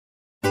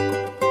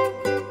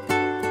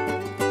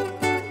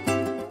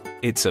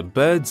It's a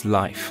bird's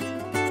life.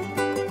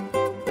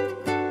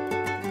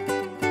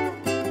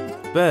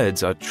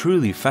 Birds are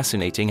truly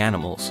fascinating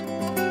animals.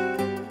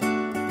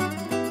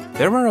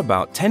 There are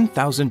about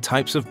 10,000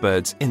 types of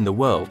birds in the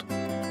world.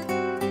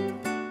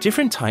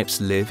 Different types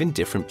live in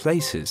different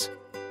places.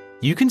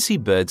 You can see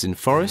birds in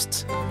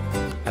forests,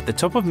 at the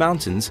top of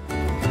mountains,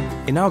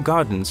 in our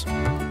gardens,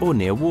 or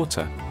near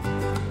water.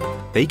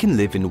 They can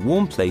live in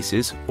warm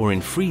places or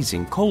in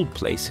freezing cold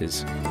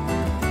places.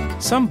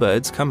 Some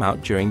birds come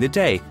out during the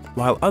day,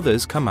 while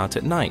others come out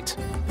at night.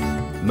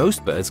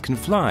 Most birds can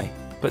fly,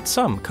 but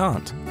some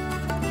can't.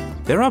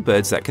 There are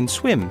birds that can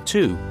swim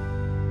too.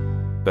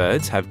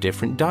 Birds have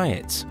different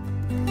diets.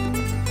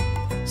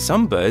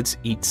 Some birds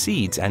eat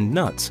seeds and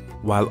nuts,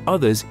 while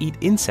others eat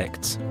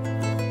insects.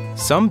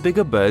 Some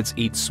bigger birds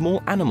eat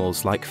small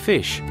animals like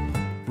fish,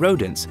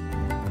 rodents,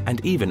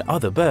 and even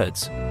other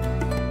birds.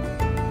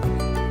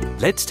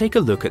 Let's take a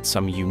look at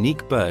some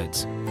unique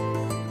birds.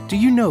 Do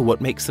you know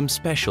what makes them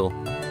special?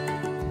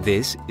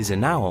 This is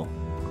an owl.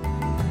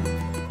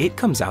 It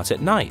comes out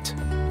at night.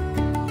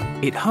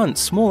 It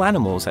hunts small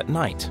animals at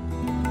night.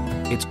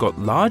 It's got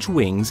large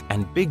wings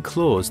and big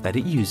claws that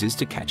it uses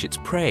to catch its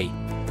prey.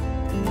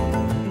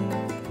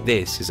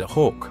 This is a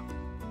hawk.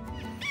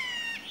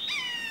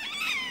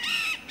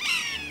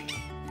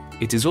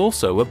 It is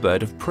also a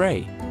bird of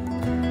prey.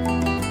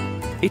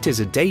 It is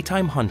a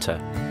daytime hunter.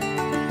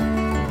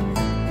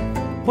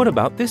 What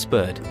about this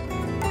bird?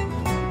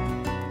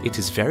 It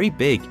is very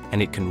big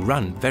and it can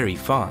run very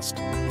fast.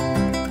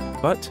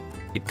 But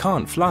it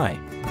can't fly.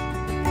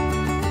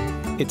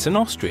 It's an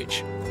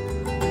ostrich.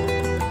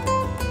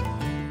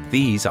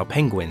 These are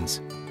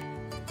penguins.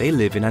 They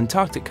live in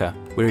Antarctica,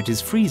 where it is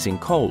freezing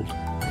cold.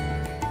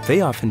 They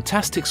are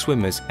fantastic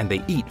swimmers and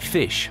they eat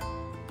fish.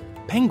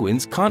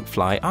 Penguins can't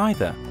fly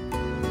either.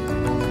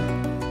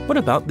 What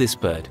about this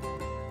bird?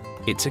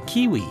 It's a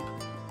kiwi.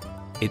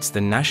 It's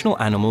the national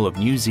animal of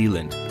New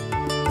Zealand.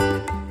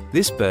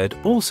 This bird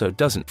also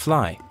doesn't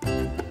fly.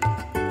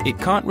 It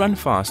can't run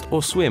fast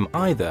or swim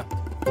either.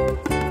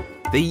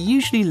 They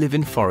usually live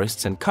in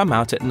forests and come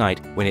out at night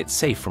when it's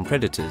safe from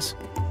predators.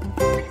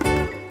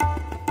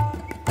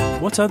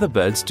 What other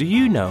birds do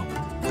you know?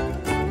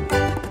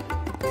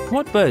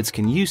 What birds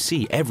can you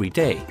see every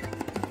day?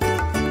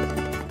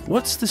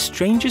 What's the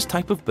strangest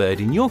type of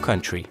bird in your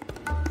country?